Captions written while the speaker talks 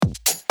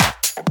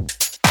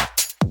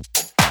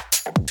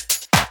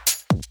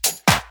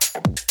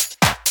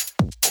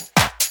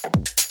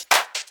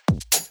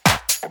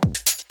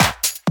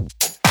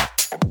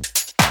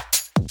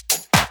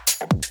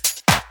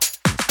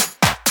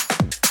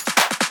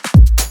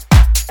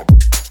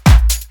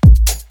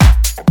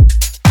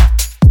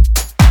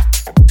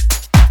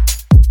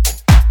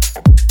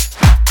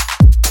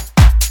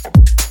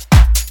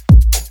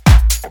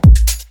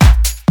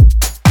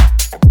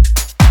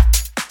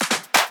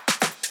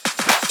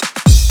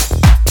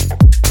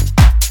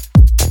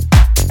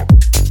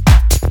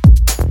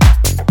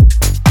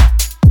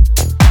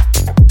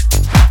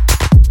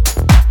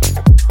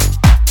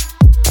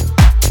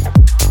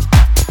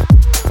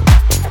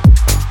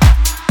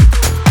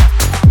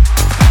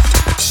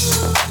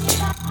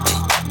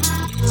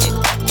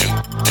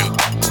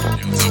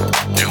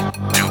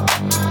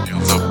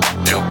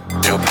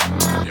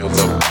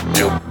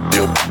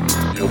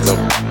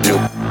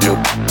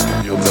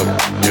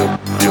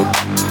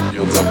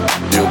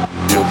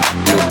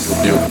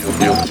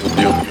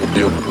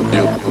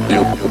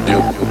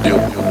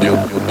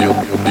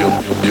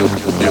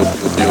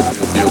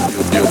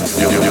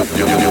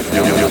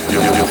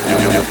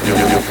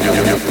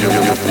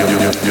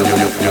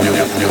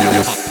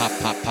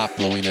pop,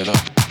 blowing it up.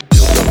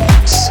 Feel the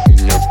bass in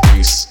your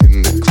face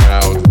in the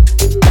crowd,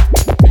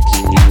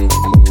 making you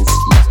move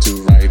left to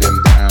right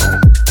and down.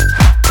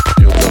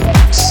 Feel the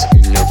bass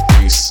in your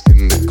face in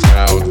the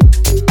crowd,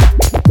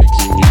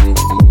 making you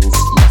move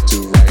left to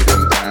right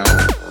and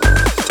down.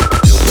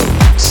 Feel the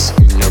bass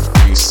in your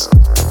face,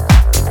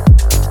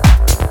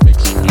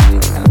 making you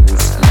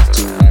move left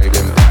to right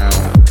and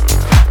down.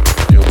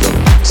 Feel the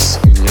bass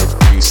in your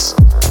face,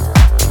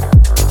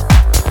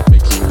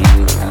 making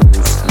you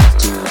move left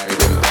to right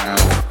and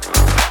down.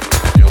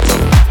 Feel the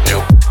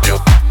feel feel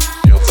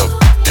feel the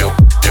feel feel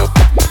feel the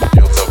feel feel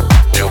feel the feel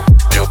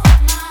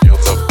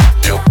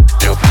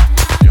feel feel the feel feel feel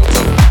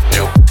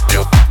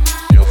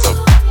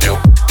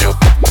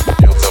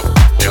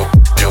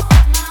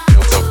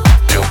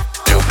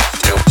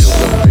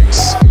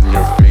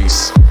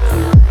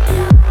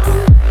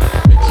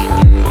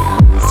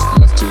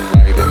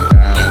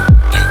feel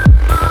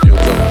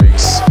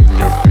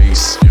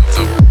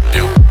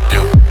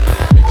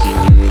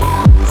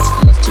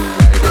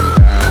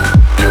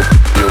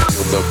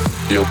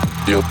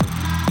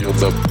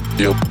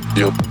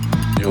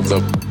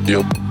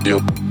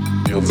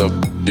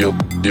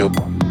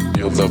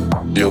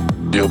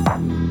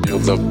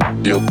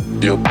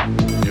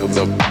feel feel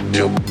the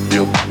feel feel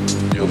feel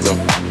the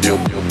feel feel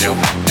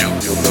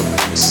feel the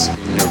bass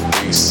in your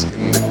face,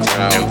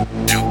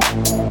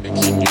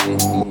 making you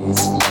move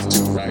left to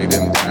right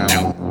and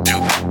down.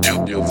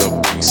 Feel the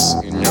bass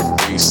in your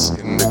face,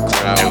 feel the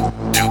feel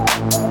feel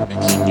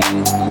making you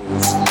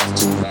move left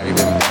to right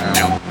and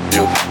down.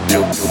 Feel the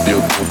feel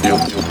feel feel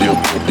the feel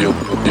feel feel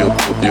the feel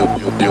feel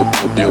feel the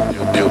feel feel feel the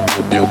feel feel feel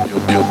the feel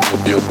feel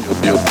feel the feel feel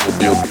feel the feel feel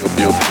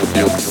feel the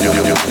bass in your face in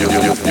the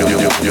crowd, making you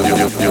move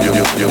left to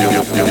right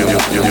and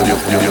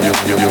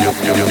down. Feel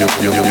the bass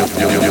in your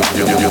face in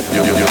the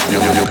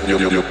crowd,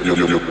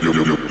 making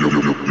you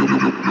move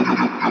left to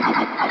right and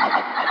down.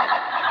 Feel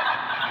feel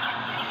feel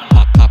feel feel feel feel feel feel feel feel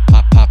pop, pop,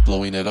 pop, pop,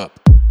 blowing it up.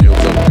 Feel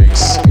the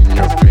bass in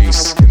your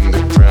face in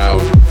the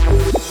crowd,